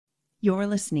You're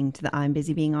listening to the I'm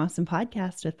Busy Being Awesome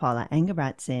podcast with Paula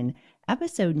Engebretson,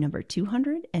 episode number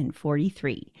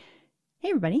 243. Hey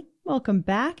everybody, welcome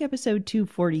back, episode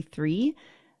 243.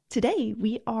 Today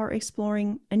we are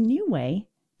exploring a new way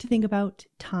to think about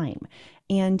time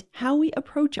and how we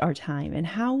approach our time and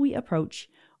how we approach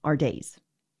our days.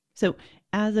 So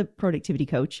as a productivity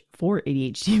coach for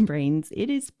ADHD brains, it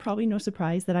is probably no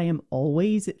surprise that I am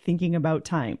always thinking about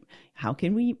time. How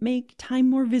can we make time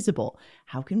more visible?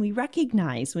 How can we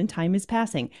recognize when time is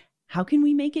passing? How can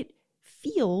we make it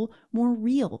feel more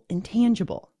real and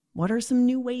tangible? What are some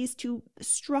new ways to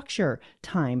structure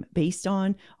time based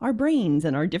on our brains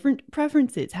and our different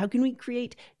preferences? How can we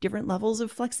create different levels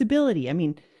of flexibility? I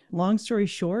mean, long story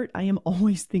short, I am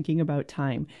always thinking about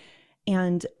time.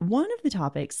 And one of the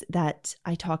topics that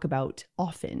I talk about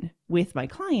often with my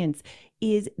clients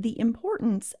is the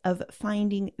importance of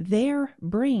finding their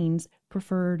brain's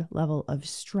preferred level of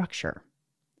structure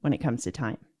when it comes to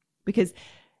time. Because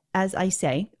as I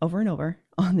say over and over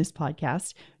on this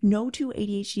podcast, no two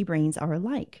ADHD brains are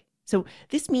alike. So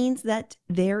this means that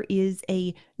there is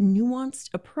a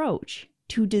nuanced approach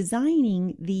to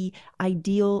designing the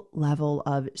ideal level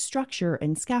of structure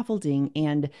and scaffolding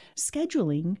and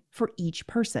scheduling for each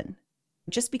person.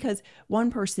 Just because one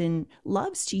person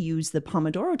loves to use the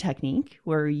Pomodoro technique,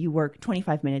 where you work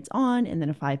 25 minutes on and then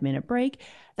a 5-minute break,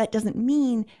 that doesn't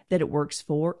mean that it works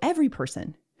for every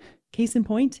person. Case in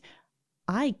point,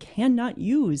 I cannot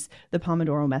use the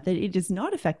Pomodoro method. It is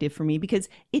not effective for me because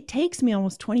it takes me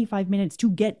almost 25 minutes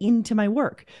to get into my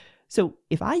work. So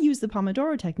if I use the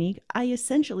Pomodoro technique, I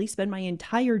essentially spend my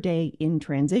entire day in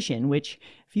transition, which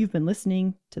if you've been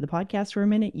listening to the podcast for a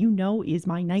minute, you know is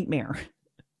my nightmare.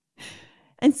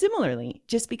 And similarly,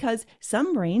 just because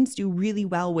some brains do really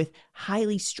well with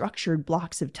highly structured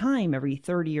blocks of time every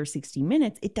 30 or 60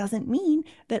 minutes, it doesn't mean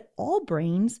that all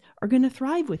brains are going to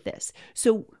thrive with this.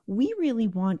 So we really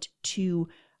want to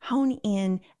hone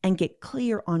in and get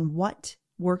clear on what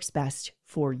works best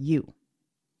for you.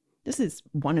 This is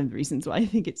one of the reasons why I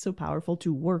think it's so powerful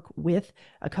to work with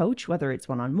a coach, whether it's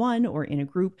one-on-one or in a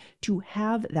group, to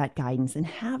have that guidance and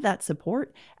have that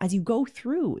support as you go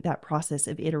through that process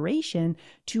of iteration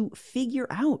to figure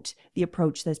out the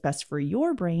approach that's best for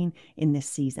your brain in this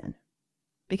season.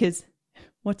 Because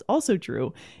what's also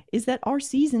true is that our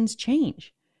seasons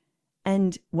change.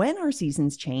 And when our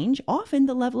seasons change, often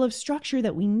the level of structure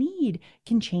that we need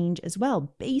can change as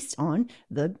well based on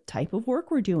the type of work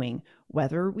we're doing,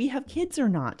 whether we have kids or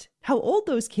not, how old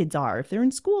those kids are, if they're in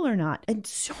school or not, and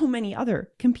so many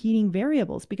other competing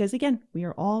variables. Because again, we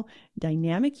are all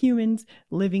dynamic humans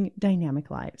living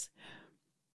dynamic lives.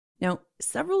 Now,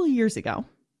 several years ago,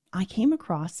 I came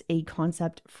across a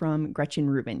concept from Gretchen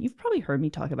Rubin. You've probably heard me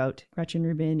talk about Gretchen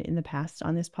Rubin in the past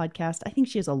on this podcast. I think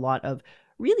she has a lot of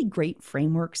really great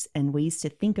frameworks and ways to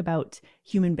think about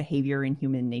human behavior and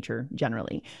human nature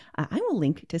generally. I will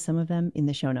link to some of them in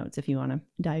the show notes if you want to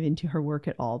dive into her work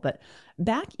at all. But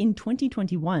back in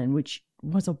 2021, which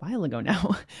was a while ago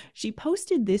now, she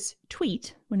posted this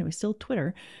tweet when it was still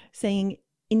Twitter saying,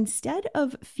 instead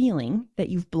of feeling that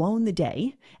you've blown the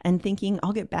day and thinking,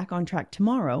 I'll get back on track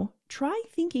tomorrow, try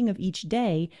thinking of each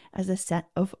day as a set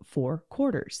of 4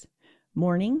 quarters: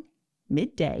 morning,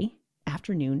 midday,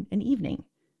 afternoon, and evening.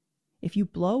 If you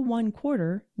blow one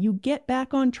quarter, you get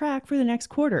back on track for the next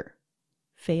quarter.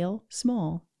 Fail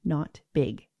small, not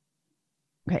big.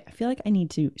 Okay, I feel like I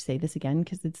need to say this again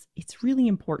because it's really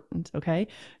important, okay?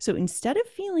 So instead of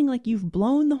feeling like you've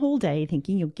blown the whole day,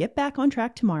 thinking you'll get back on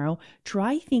track tomorrow,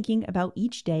 try thinking about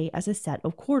each day as a set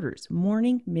of quarters: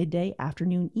 morning, midday,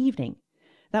 afternoon, evening.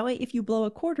 That way, if you blow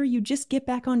a quarter, you just get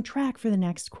back on track for the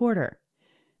next quarter.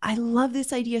 I love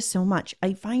this idea so much.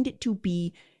 I find it to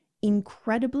be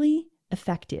incredibly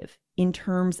effective in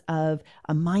terms of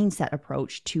a mindset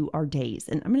approach to our days.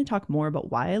 And I'm going to talk more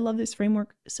about why I love this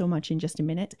framework so much in just a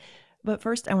minute. But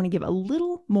first, I want to give a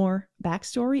little more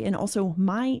backstory and also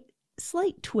my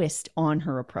slight twist on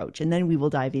her approach. And then we will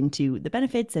dive into the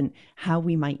benefits and how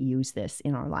we might use this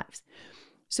in our lives.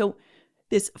 So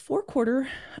this 4-quarter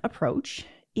approach,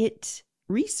 it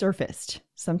resurfaced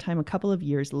sometime a couple of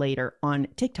years later on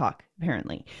TikTok,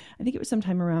 apparently. I think it was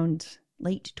sometime around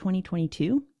late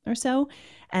 2022 or so.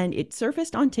 And it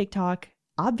surfaced on TikTok.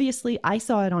 Obviously, I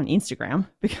saw it on Instagram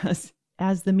because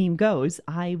as the meme goes,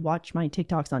 I watch my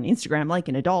TikToks on Instagram like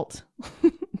an adult.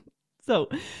 So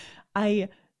I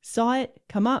saw it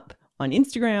come up on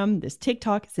Instagram, this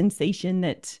TikTok sensation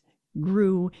that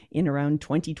grew in around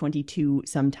 2022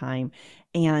 sometime.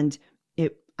 And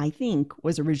it, I think,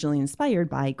 was originally inspired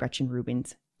by Gretchen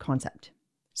Rubin's concept.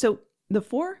 So the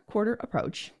 4-quarter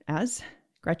approach, as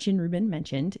Gretchen Rubin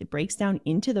mentioned, it breaks down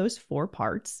into those 4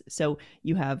 parts. So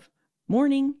you have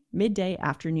morning, midday,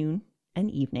 afternoon, and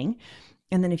evening.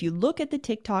 And then if you look at the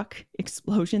TikTok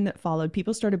explosion that followed,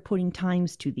 people started putting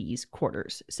times to these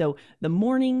quarters. So the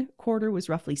morning quarter was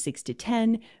roughly 6 to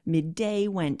 10. Midday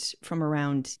went from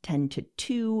around 10 to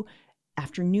 2.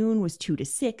 Afternoon was 2 to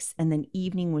 6. And then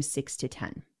evening was 6 to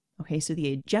 10. Okay, so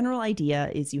the general idea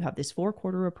is you have this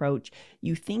 4-quarter approach.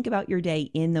 You think about your day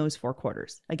in those 4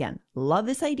 quarters. Again, love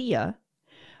this idea.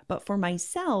 But for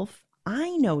myself,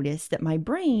 I noticed that my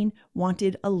brain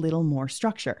wanted a little more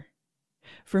structure.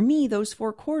 For me, those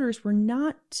 4 quarters were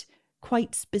not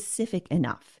quite specific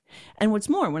enough. And what's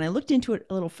more, when I looked into it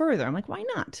a little further, I'm like, why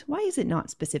not? Why is it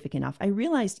not specific enough? I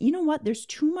realized, you know what? There's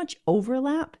too much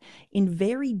overlap in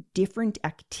very different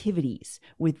activities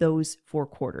with those 4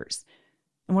 quarters.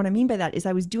 And what I mean by that is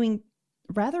I was doing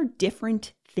rather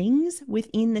different things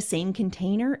within the same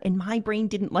container, and my brain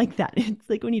didn't like that. It's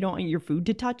like when you don't want your food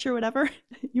to touch or whatever,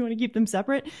 you want to keep them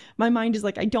separate. My mind is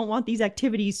like, I don't want these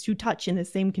activities to touch in the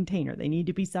same container. They need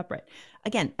to be separate.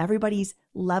 Again, everybody's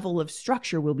level of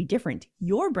structure will be different.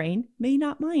 Your brain may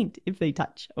not mind if they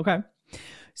touch, okay?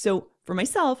 So for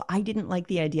myself, I didn't like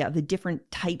the idea of the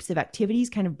different types of activities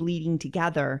kind of bleeding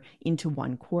together into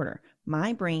 1 quarter.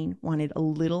 My brain wanted a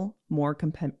little more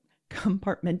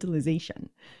compartmentalization.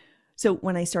 So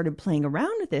when I started playing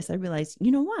around with this, I realized,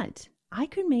 you know what? I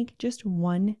could make just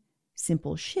one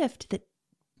simple shift that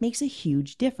makes a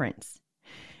huge difference.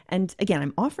 And again,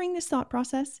 I'm offering this thought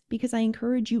process because I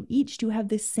encourage you each to have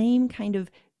the same kind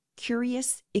of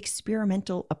curious,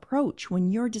 experimental approach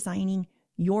when you're designing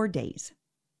your days.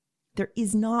 There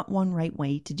is not one right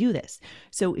way to do this.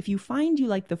 So if you find you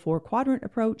like the 4-quadrant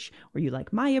approach or you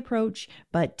like my approach,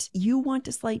 but you want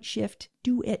a slight shift,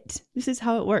 do it. This is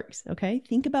how it works, okay?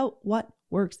 Think about what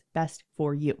works best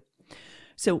for you.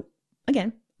 So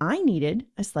again, I needed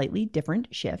a slightly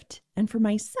different shift. And for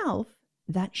myself,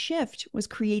 that shift was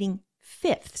creating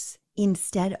fifths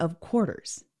instead of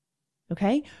quarters.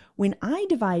 Okay? When I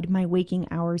divide my waking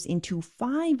hours into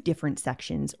 5 different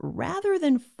sections rather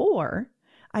than 4,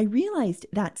 I realized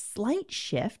that slight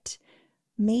shift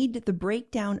made the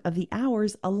breakdown of the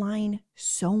hours align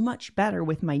so much better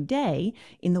with my day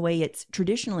in the way it's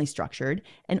traditionally structured,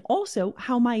 and also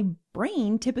how my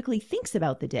brain typically thinks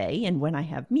about the day and when I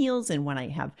have meals and when I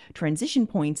have transition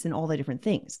points and all the different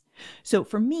things. So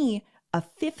for me, a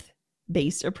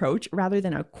 5th-based approach rather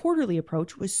than a quarterly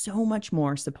approach was so much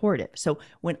more supportive. So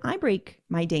when I break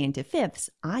my day into 5ths,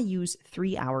 I use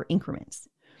 3-hour increments.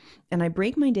 And I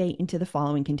break my day into the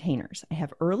following containers. I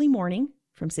have early morning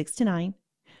from 6 to 9,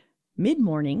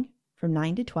 mid-morning from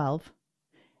 9 to 12,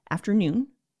 afternoon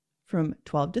from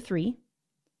 12 to 3,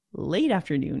 late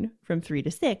afternoon from 3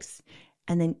 to 6,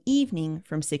 and then evening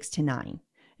from 6 to 9.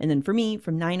 And then for me,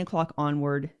 from 9 o'clock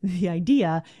onward, the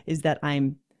idea is that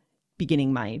I'm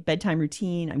beginning my bedtime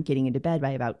routine. I'm getting into bed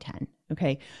by about 10,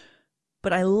 okay?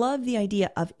 But I love the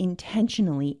idea of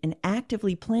intentionally and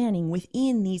actively planning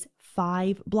within these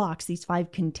 5 blocks, these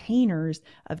 5 containers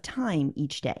of time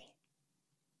each day.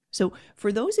 So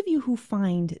for those of you who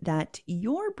find that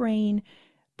your brain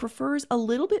prefers a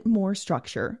little bit more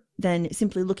structure than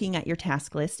simply looking at your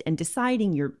task list and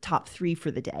deciding your top 3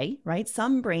 for the day, right?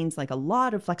 Some brains like a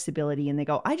lot of flexibility and they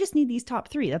go, I just need these top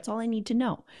 3. That's all I need to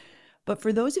know. But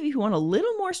for those of you who want a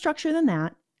little more structure than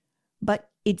that, but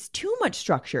it's too much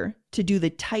structure to do the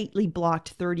tightly blocked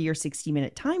 30 or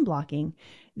 60-minute time blocking,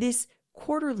 this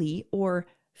quarterly or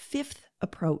 5th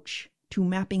approach to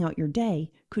mapping out your day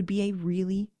could be a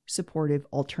really supportive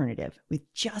alternative with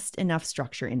just enough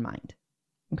structure in mind.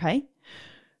 Okay?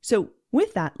 So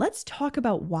with that, let's talk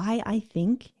about why I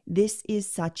think this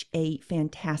is such a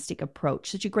fantastic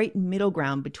approach, such a great middle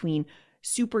ground between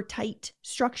super tight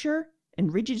structure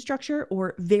and rigid structure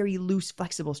or very loose,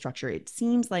 flexible structure. It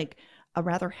seems like a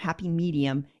rather happy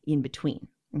medium in between.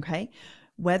 Okay?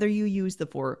 Whether you use the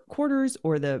 4 quarters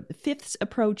or the 5ths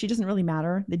approach, it doesn't really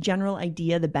matter. The general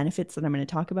idea, the benefits that I'm going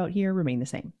to talk about here remain the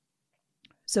same.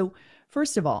 So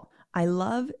first of all, I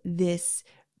love this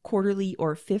quarterly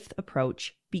or 5th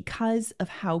approach because of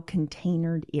how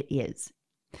containered it is.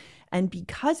 And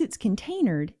because it's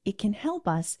containered, it can help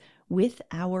us with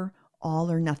our all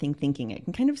or nothing thinking. It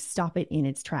can kind of stop it in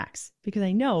its tracks because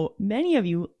I know many of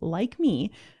you, like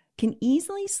me, can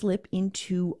easily slip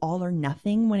into all or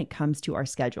nothing when it comes to our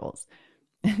schedules.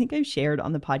 I think I've shared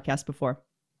on the podcast before.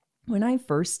 When I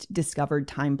first discovered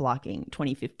time blocking,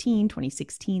 2015,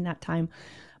 2016, that time,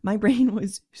 my brain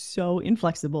was so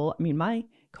inflexible. I mean, my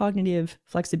cognitive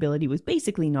flexibility was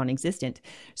basically non-existent.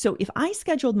 So if I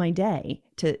scheduled my day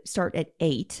to start at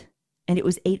 8 and it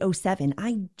was 8:07,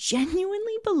 I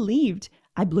genuinely believed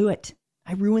I blew it.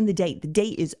 I ruined the day. The day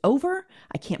is over.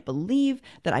 I can't believe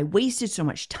that I wasted so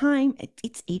much time.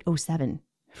 It's 8:07,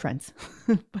 friends.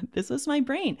 But this was my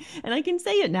brain. And I can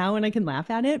say it now and I can laugh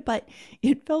at it, but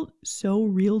it felt so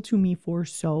real to me for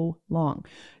so long.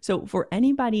 So for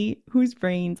anybody whose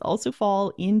brains also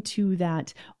fall into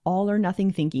that all or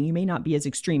nothing thinking, you may not be as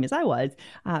extreme as I was,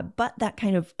 but that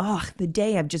kind of, the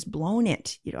day I've just blown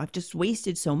it. I've just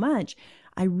wasted so much.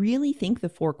 I really think the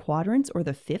 4 quadrants or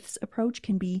the fifths approach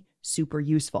can be super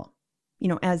useful.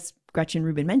 As Gretchen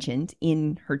Rubin mentioned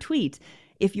in her tweet,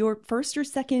 if your first or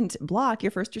second block,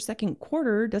 your first or second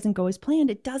quarter doesn't go as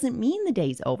planned, it doesn't mean the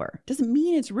day's over. It doesn't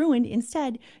mean it's ruined.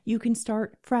 Instead, you can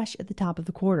start fresh at the top of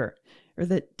the quarter or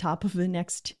the top of the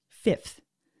next fifth.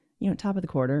 Top of the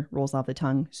quarter rolls off the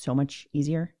tongue so much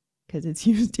easier because it's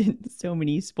used in so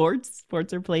many sports.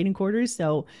 Sports are played in quarters.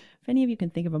 So if any of you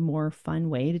can think of a more fun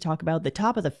way to talk about the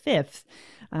top of the fifth,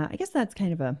 I guess that's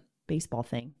kind of a baseball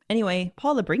thing. Anyway,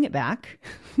 Paula, bring it back.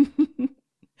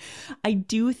 I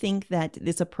do think that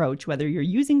this approach, whether you're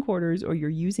using quarters or you're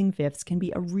using fifths, can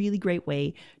be a really great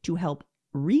way to help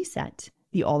reset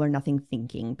the all or nothing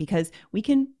thinking, because we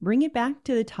can bring it back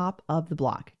to the top of the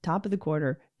block, top of the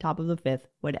quarter, top of the fifth,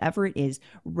 whatever it is,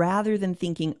 rather than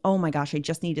thinking, oh my gosh, I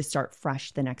just need to start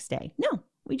fresh the next day. No,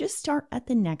 we just start at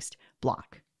the next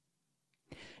block.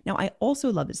 Now, I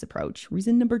also love this approach,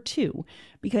 reason number 2,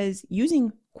 because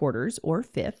using quarters or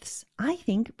fifths, I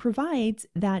think provides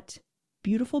that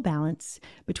beautiful balance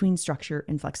between structure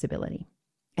and flexibility.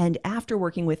 And after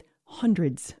working with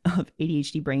hundreds of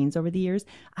ADHD brains over the years,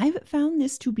 I've found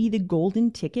this to be the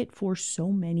golden ticket for so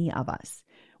many of us.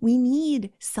 We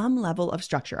need some level of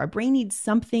structure. Our brain needs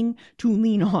something to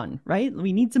lean on, right?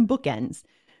 We need some bookends.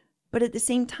 But at the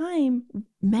same time,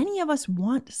 many of us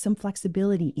want some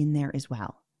flexibility in there as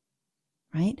well,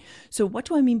 right? So what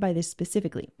do I mean by this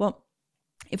specifically? Well,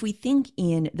 if we think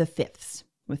in the fifths,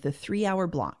 with the 3-hour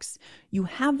blocks, you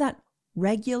have that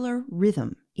regular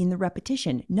rhythm in the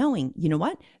repetition, knowing,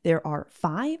 there are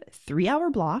 5 3-hour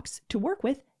blocks to work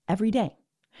with every day.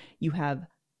 You have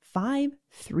 5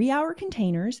 3-hour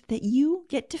containers that you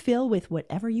get to fill with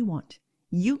whatever you want.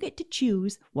 You get to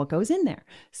choose what goes in there.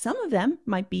 Some of them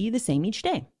might be the same each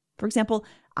day. For example,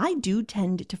 I do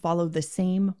tend to follow the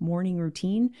same morning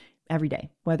routine every day,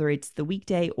 whether it's the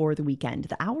weekday or the weekend.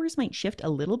 The hours might shift a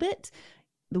little bit.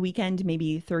 The weekend,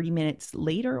 maybe 30 minutes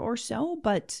later or so,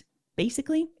 but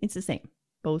basically it's the same,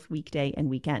 both weekday and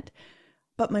weekend.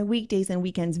 But my weekdays and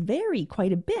weekends vary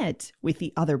quite a bit with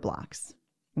the other blocks.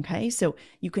 Okay, so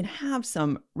you can have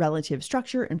some relative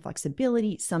structure and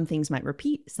flexibility. Some things might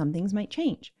repeat, some things might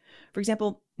change. For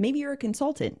example, maybe you're a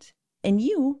consultant and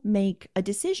you make a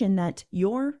decision that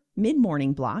your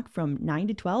mid-morning block from 9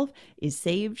 to 12 is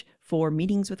saved for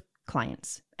meetings with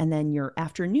clients. And then your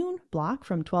afternoon block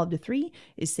from 12 to 3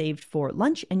 is saved for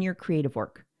lunch and your creative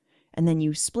work. And then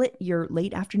you split your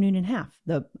late afternoon in half.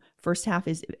 The first half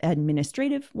is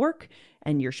administrative work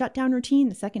and your shutdown routine.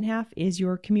 The second half is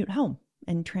your commute home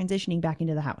and transitioning back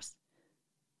into the house.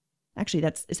 Actually,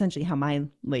 that's essentially how my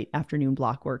late afternoon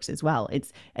block works as well.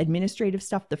 It's administrative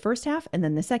stuff the first half, and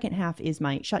then the second half is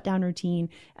my shutdown routine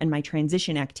and my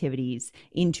transition activities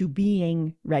into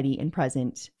being ready and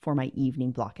present for my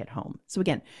evening block at home. So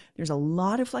again, there's a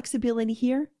lot of flexibility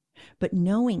here, but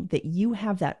knowing that you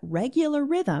have that regular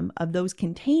rhythm of those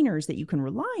containers that you can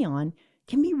rely on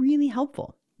can be really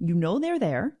helpful. They're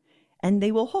there, and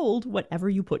they will hold whatever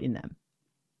you put in them.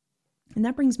 And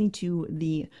that brings me to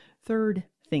the third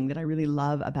thing that I really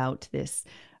love about this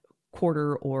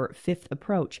quarter or fifth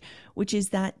approach, which is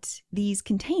that these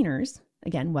containers,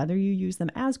 again, whether you use them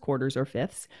as quarters or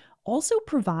fifths, also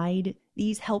provide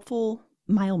these helpful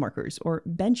mile markers or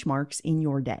benchmarks in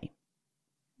your day.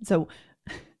 So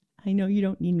I know you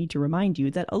don't need me to remind you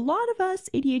that a lot of us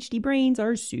ADHD brains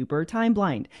are super time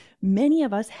blind. Many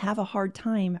of us have a hard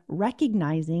time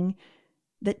recognizing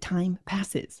that time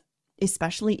passes,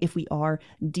 especially if we are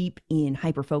deep in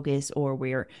hyperfocus or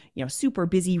we're, super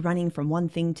busy running from one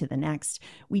thing to the next.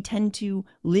 We tend to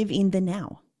live in the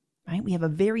now, right? We have a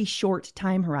very short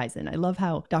time horizon. I love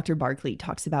how Dr. Barkley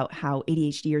talks about how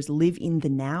ADHDers live in the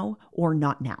now or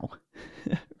not now,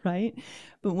 right?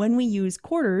 But when we use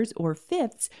quarters or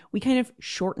fifths, we kind of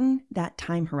shorten that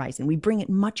time horizon. We bring it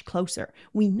much closer.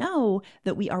 We know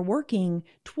that we are working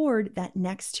toward that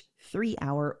next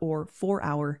 3-hour or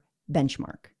 4-hour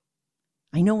benchmark.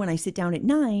 I know when I sit down at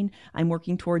 9, I'm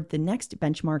working toward the next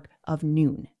benchmark of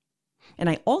noon. And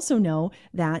I also know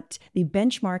that the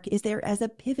benchmark is there as a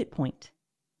pivot point.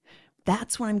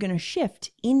 That's when I'm going to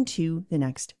shift into the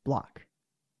next block.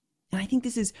 And I think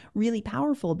this is really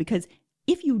powerful because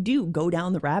if you do go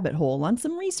down the rabbit hole on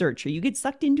some research, or you get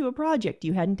sucked into a project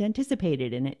you hadn't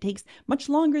anticipated and it takes much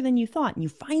longer than you thought, and you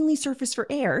finally surface for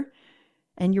air,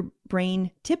 and your brain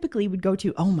typically would go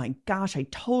to, oh my gosh, I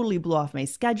totally blew off my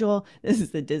schedule. This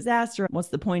is a disaster. What's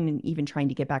the point in even trying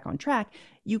to get back on track?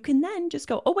 You can then just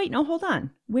go, oh wait, no, hold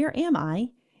on. Where am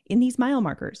I in these mile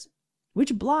markers?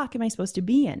 Which block am I supposed to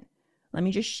be in? Let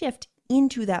me just shift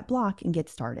into that block and get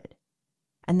started.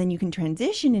 And then you can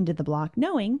transition into the block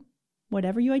knowing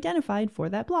whatever you identified for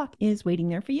that block is waiting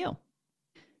there for you.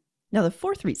 Now, the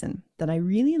fourth reason that I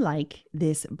really like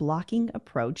this blocking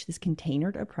approach, this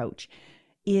containered approach,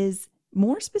 is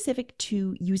more specific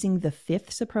to using the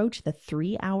fifths approach, the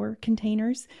 3-hour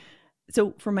containers.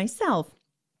 So for myself,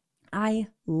 I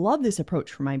love this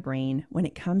approach for my brain when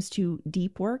it comes to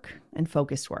deep work and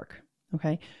focused work.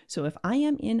 Okay. So if I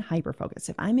am in hyperfocus,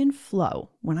 if I'm in flow,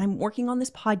 when I'm working on this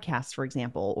podcast, for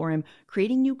example, or I'm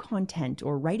creating new content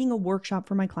or writing a workshop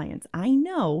for my clients, I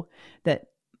know that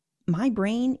my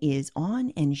brain is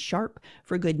on and sharp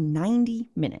for a good 90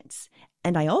 minutes.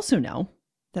 And I also know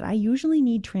that I usually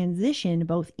need transition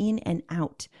both in and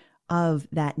out of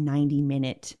that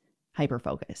 90-minute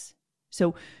hyperfocus.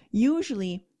 So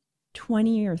usually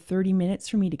 20 or 30 minutes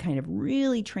for me to kind of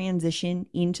really transition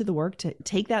into the work, to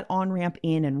take that on-ramp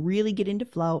in and really get into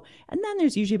flow. And then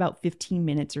there's usually about 15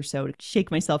 minutes or so to shake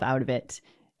myself out of it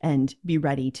and be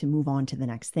ready to move on to the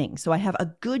next thing. So I have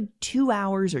a good 2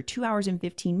 hours or 2 hours and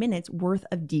 15 minutes worth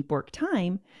of deep work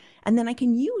time. And then I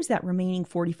can use that remaining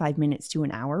 45 minutes to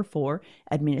an hour for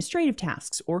administrative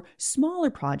tasks or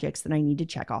smaller projects that I need to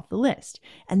check off the list.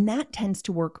 And that tends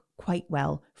to work quite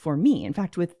well for me. In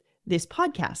fact, with this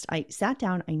podcast, I sat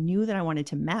down, I knew that I wanted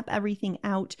to map everything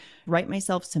out, write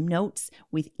myself some notes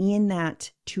within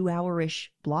that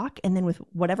 2-hour-ish block. And then with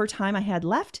whatever time I had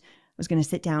left, I was going to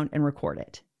sit down and record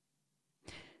it.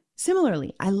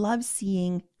 Similarly, I love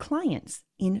seeing clients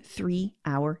in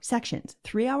 3-hour sections.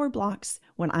 3-hour blocks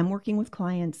when I'm working with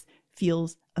clients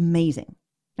feels amazing.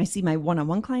 I see my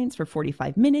one-on-one clients for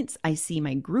 45 minutes. I see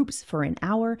my groups for an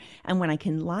hour. And when I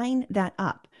can line that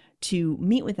up to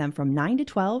meet with them from 9 to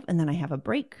 12, and then I have a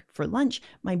break for lunch,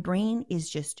 my brain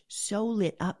is just so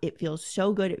lit up. It feels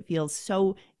so good. It feels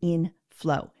so in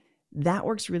flow. That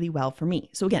works really well for me.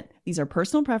 So again, these are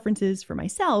personal preferences for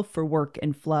myself for work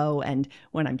and flow, and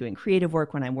when I'm doing creative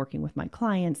work, when I'm working with my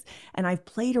clients, and I've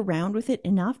played around with it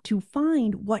enough to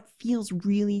find what feels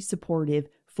really supportive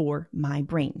for my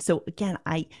brain. So again,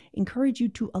 I encourage you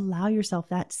to allow yourself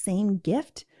that same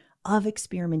gift of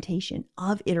experimentation,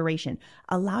 of iteration.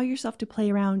 Allow yourself to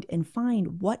play around and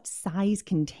find what size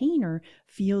container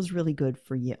feels really good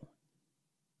for you.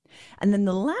 And then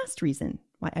the last reason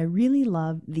why I really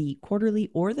love the quarterly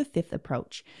or the fifth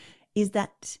approach is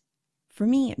that for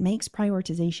me, it makes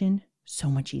prioritization so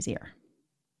much easier.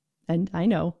 And I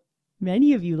know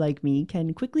many of you, like me,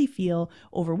 can quickly feel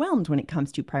overwhelmed when it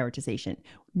comes to prioritization.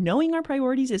 Knowing our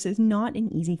priorities is not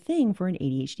an easy thing for an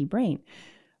ADHD brain.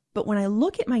 But when I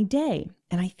look at my day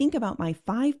and I think about my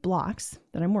 5 blocks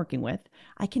that I'm working with,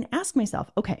 I can ask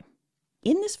myself, okay,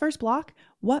 in this first block,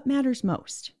 what matters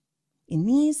most? In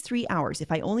these 3 hours,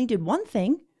 if I only did one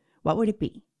thing, what would it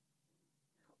be?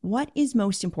 What is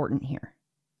most important here?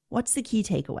 What's the key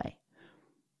takeaway?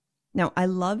 Now, I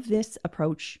love this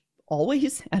approach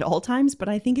always at all times, but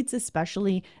I think it's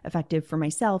especially effective for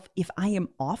myself if I am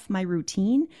off my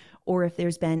routine or if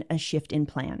there's been a shift in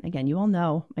plan. Again, you all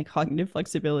know my cognitive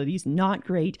flexibility is not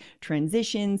great.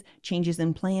 Transitions, changes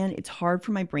in plan, it's hard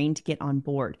for my brain to get on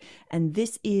board. And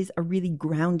this is a really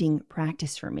grounding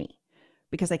practice for me,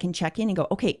 because I can check in and go,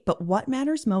 okay, but what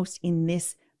matters most in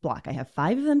this block? I have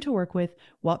 5 of them to work with.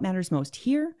 What matters most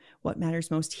here? What matters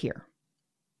most here?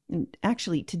 And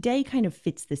actually, today kind of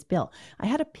fits this bill. I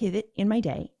had a pivot in my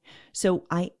day. So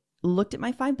I looked at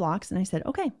my 5 blocks and I said,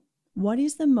 okay, what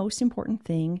is the most important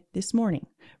thing this morning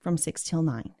from 6 till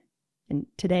 9? And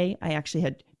today I actually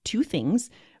had 2 things,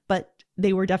 but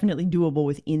they were definitely doable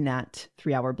within that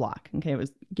 3-hour block. Okay, I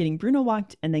was getting Bruno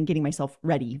walked and then getting myself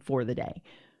ready for the day.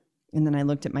 And then I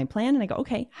looked at my plan and I go,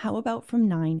 okay, how about from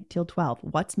 9 till 12?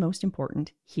 What's most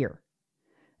important here?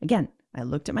 Again, I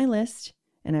looked at my list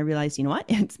and I realized, you know what?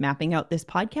 It's mapping out this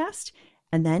podcast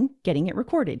and then getting it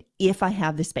recorded if I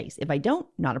have the space. If I don't,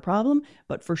 not a problem,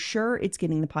 but for sure it's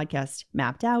getting the podcast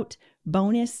mapped out.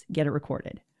 Bonus, get it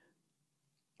recorded.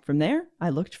 From there, I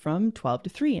looked from 12 to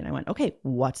 3 and I went, okay,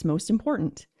 what's most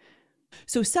important?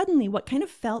 So suddenly what kind of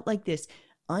felt like this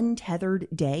untethered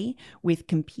day with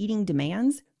competing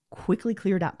demands quickly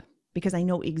cleared up, because I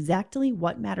know exactly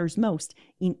what matters most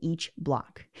in each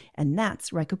block. And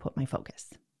that's where I could put my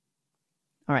focus.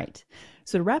 All right.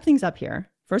 So to wrap things up here,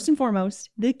 first and foremost,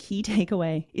 the key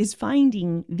takeaway is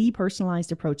finding the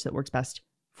personalized approach that works best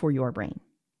for your brain.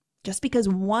 Just because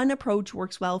one approach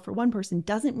works well for one person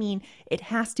doesn't mean it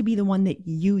has to be the one that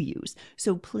you use.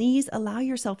 So please allow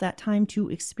yourself that time to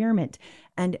experiment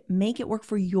and make it work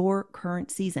for your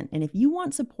current season. And if you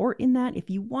want support in that, if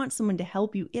you want someone to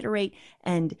help you iterate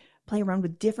and play around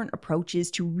with different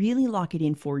approaches to really lock it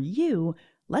in for you,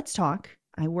 let's talk.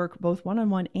 I work both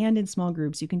one-on-one and in small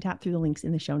groups. You can tap through the links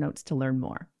in the show notes to learn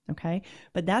more. Okay.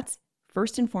 But that's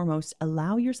first and foremost,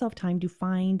 allow yourself time to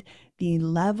find the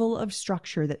level of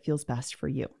structure that feels best for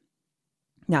you.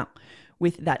 Now,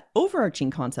 with that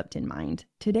overarching concept in mind,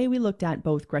 today we looked at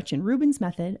both Gretchen Rubin's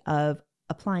method of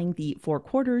applying the 4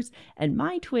 quarters and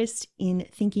my twist in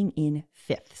thinking in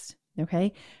fifths.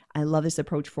 Okay. I love this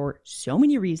approach for so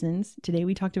many reasons. Today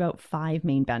we talked about 5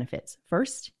 main benefits.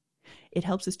 First, it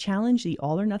helps us challenge the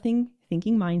all or nothing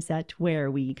thinking mindset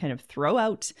where we kind of throw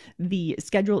out the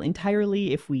schedule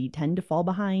entirely if we tend to fall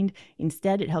behind.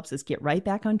 Instead, it helps us get right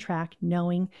back on track,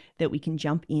 knowing that we can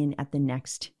jump in at the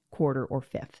next quarter or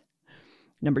fifth.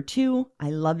 Number 2,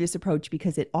 I love this approach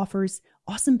because it offers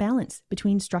awesome balance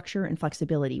between structure and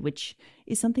flexibility, which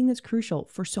is something that's crucial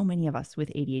for so many of us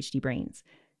with ADHD brains.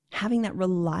 Having that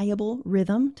reliable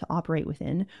rhythm to operate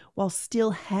within while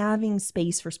still having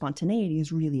space for spontaneity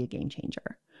is really a game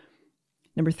changer.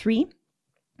 Number 3,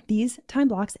 these time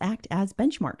blocks act as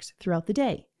benchmarks throughout the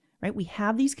day, right? We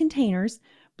have these containers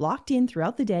blocked in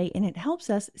throughout the day, and it helps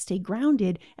us stay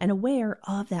grounded and aware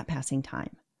of that passing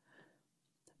time.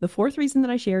 The 4th reason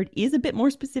that I shared is a bit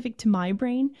more specific to my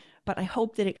brain, but I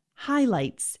hope that it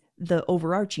highlights the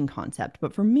overarching concept.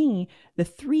 But for me, the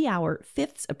 3-hour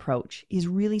fifths approach is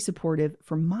really supportive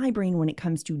for my brain when it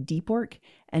comes to deep work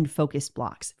and focused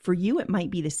blocks. For you, it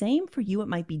might be the same. For you, it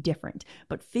might be different.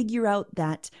 But figure out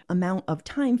that amount of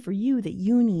time for you that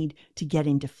you need to get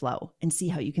into flow and see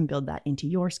how you can build that into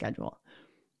your schedule.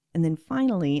 And then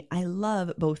finally, I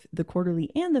love both the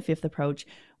quarterly and the fifth approach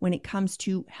when it comes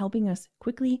to helping us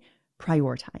quickly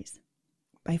prioritize.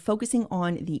 By focusing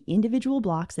on the individual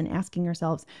blocks and asking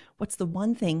ourselves, what's the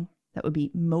one thing that would be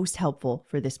most helpful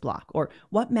for this block? Or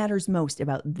what matters most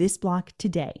about this block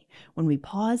today? When we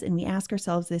pause and we ask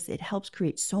ourselves this, it helps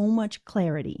create so much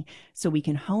clarity so we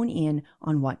can hone in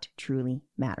on what truly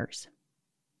matters.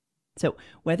 So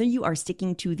whether you are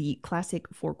sticking to the classic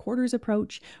 4 quarters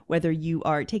approach, whether you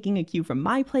are taking a cue from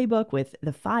my playbook with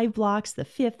the 5 blocks, the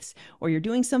fifths, or you're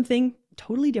doing something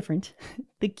totally different,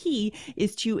 the key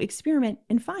is to experiment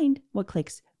and find what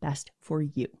clicks best for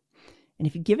you. And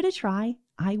if you give it a try,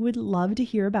 I would love to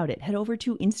hear about it. Head over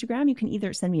to Instagram. You can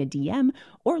either send me a DM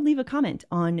or leave a comment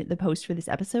on the post for this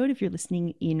episode if you're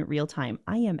listening in real time.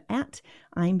 I am at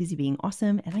I'm Busy Being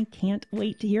Awesome, and I can't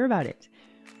wait to hear about it.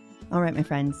 All right, my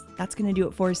friends, that's going to do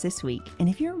it for us this week. And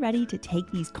if you're ready to take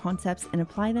these concepts and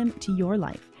apply them to your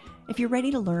life, if you're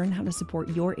ready to learn how to support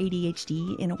your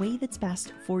ADHD in a way that's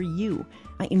best for you,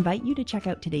 I invite you to check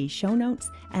out today's show notes,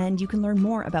 and you can learn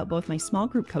more about both my small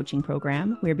group coaching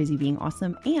program, We're Busy Being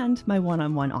Awesome, and my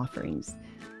one-on-one offerings.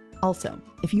 Also,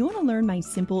 if you want to learn my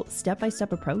simple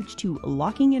step-by-step approach to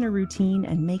locking in a routine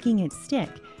and making it stick,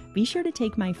 be sure to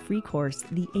take my free course,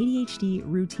 The ADHD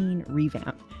Routine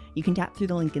Revamp. You can tap through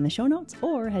the link in the show notes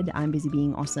or head to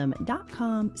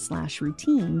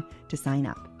I'mBusyBeingAwesome.com/routine to sign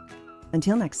up.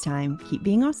 Until next time, keep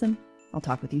being awesome. I'll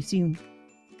talk with you soon.